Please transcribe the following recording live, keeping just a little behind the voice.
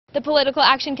The Political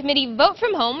Action Committee Vote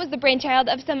from Home was the brainchild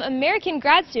of some American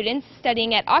grad students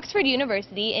studying at Oxford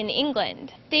University in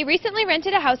England. They recently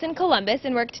rented a house in Columbus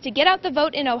and worked to get out the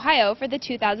vote in Ohio for the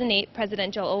 2008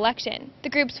 presidential election. The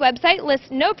group's website lists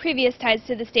no previous ties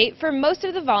to the state for most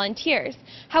of the volunteers.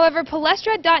 However,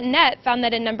 Palestra.net found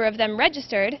that a number of them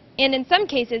registered, and in some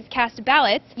cases cast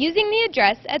ballots, using the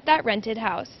address at that rented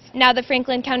house. Now the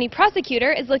Franklin County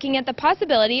prosecutor is looking at the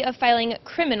possibility of filing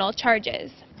criminal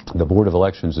charges. The Board of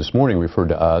Elections this morning referred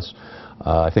to us,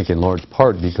 I think in large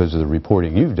part because of the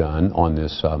reporting you've done on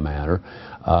this matter.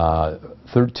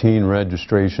 13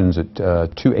 registrations at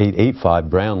 2885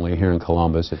 Brownlee here in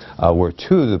Columbus, where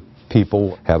 2 of the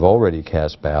people have already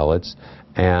cast ballots,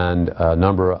 and a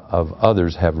number of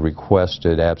others have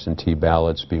requested absentee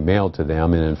ballots be mailed to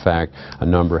them, and in fact a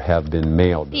number have been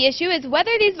mailed. The issue is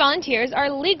whether these volunteers are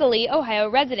legally Ohio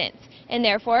residents and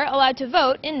therefore allowed to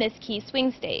vote in this key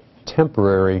swing state.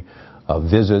 Temporary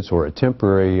visits or a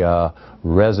temporary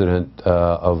resident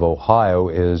of Ohio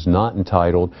is not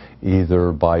entitled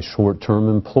either by short-term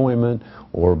employment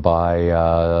or by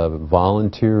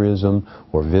volunteerism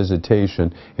or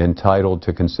visitation entitled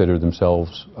to consider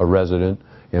themselves a resident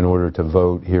in order to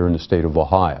vote here in the state of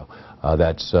Ohio.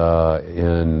 That's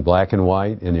in black and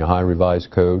white in the Ohio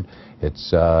Revised Code.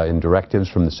 It's in directives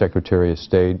from the Secretary of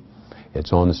State.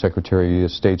 It's on the Secretary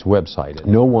of State's website.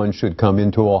 No one should come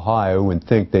into Ohio and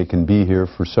think they can be here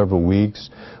for several weeks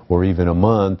or even a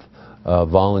month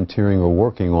volunteering or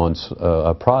working on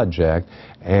a project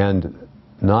and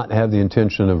not have the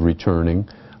intention of returning,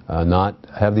 not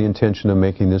have the intention of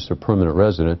making this a permanent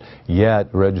resident,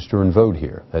 yet register and vote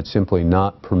here. That's simply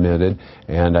not permitted,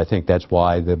 and I think that's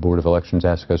why the Board of Elections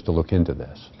asked us to look into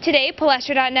this. Today,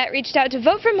 Palestra.net reached out to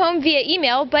Vote From Home via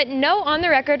email, but no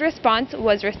on-the-record response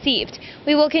was received.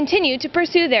 We will continue to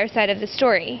pursue their side of the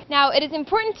story. Now, it is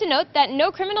important to note that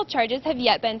no criminal charges have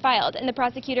yet been filed, and the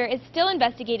prosecutor is still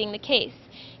investigating the case.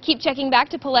 Keep checking back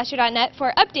to Palestra.net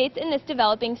for updates in this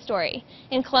developing story.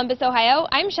 In Columbus, Ohio,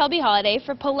 I'm Shelby Holliday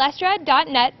for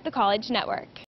Palestra.net, the College Network.